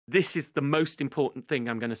This is the most important thing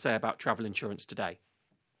I'm going to say about travel insurance today.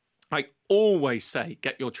 I always say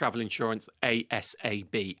get your travel insurance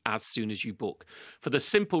ASAP, as soon as you book, for the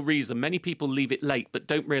simple reason many people leave it late but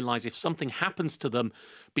don't realise if something happens to them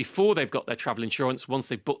before they've got their travel insurance, once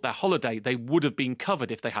they've booked their holiday, they would have been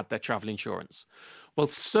covered if they had their travel insurance. Well,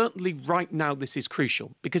 certainly right now this is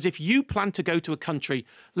crucial, because if you plan to go to a country,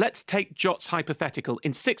 let's take Jot's hypothetical.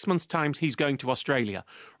 In 6 months' time, he's going to Australia.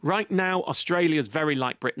 Right now, Australia is very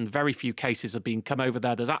like Britain. Very few cases have been come over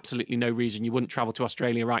there. There's absolutely no reason you wouldn't travel to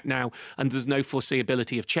Australia right now, and there's no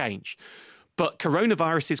foreseeability of change. But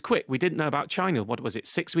coronavirus is quick. We didn't know about China. What was it,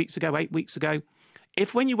 6 weeks ago, 8 weeks ago?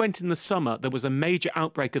 If when you went in the summer, there was a major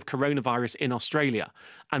outbreak of coronavirus in Australia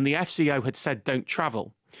and the FCO had said don't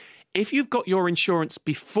travel, if you've got your insurance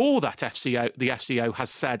before that the FCO has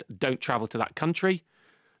said don't travel to that country,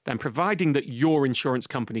 then providing that your insurance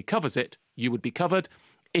company covers it, you would be covered.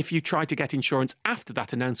 If you try to get insurance after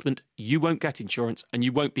that announcement, you won't get insurance and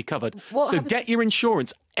you won't be covered. So get your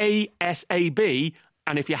insurance ASAP.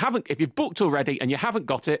 And if you've booked already and you haven't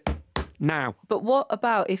got it, now. But what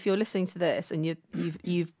about if you're listening to this and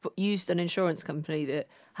you've used an insurance company that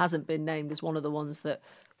hasn't been named as one of the ones that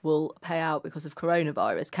will pay out because of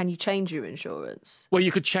coronavirus? Can you change your insurance? Well,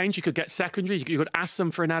 you could change. You could get secondary. You could ask them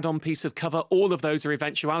for an add-on piece of cover. All of those are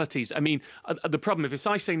eventualities. I mean, the problem, if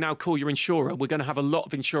I say now call your insurer, we're going to have a lot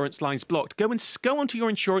of insurance lines blocked. Go onto your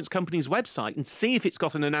insurance company's website and see if it's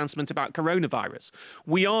got an announcement about coronavirus.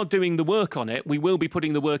 We are doing the work on it. We will be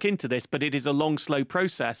putting the work into this, but it is a long, slow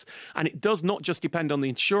process. And it does not just depend on the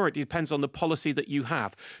insurer. It depends on the policy that you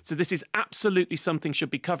have. So this is absolutely something should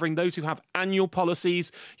be covering those who have annual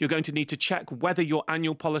policies. You're going to need to check whether your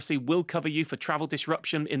annual policy will cover you for travel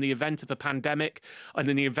disruption in the event of a pandemic and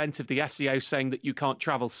in the event of the FCO saying that you can't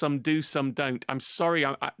travel. Some do, some don't. I'm sorry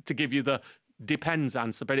to give you the depends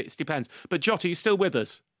answer, but it depends. But Jot, are you still with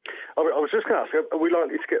us? I was just going to ask, are we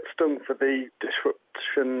likely to get stung for the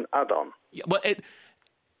disruption add-on? Yeah, well,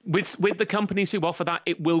 with the companies who offer that,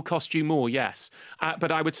 it will cost you more, yes.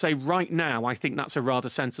 But I would say right now, I think that's a rather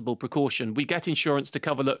sensible precaution. We get insurance to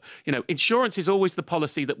cover, look, insurance is always the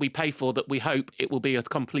policy that we pay for that we hope it will be a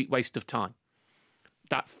complete waste of time.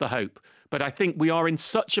 That's the hope. But I think we are in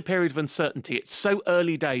such a period of uncertainty. It's so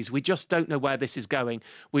early days. We just don't know where this is going.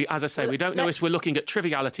 As I say, we don't know if we're looking at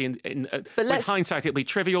triviality. With hindsight, it'll be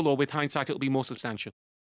trivial, or with hindsight, it'll be more substantial.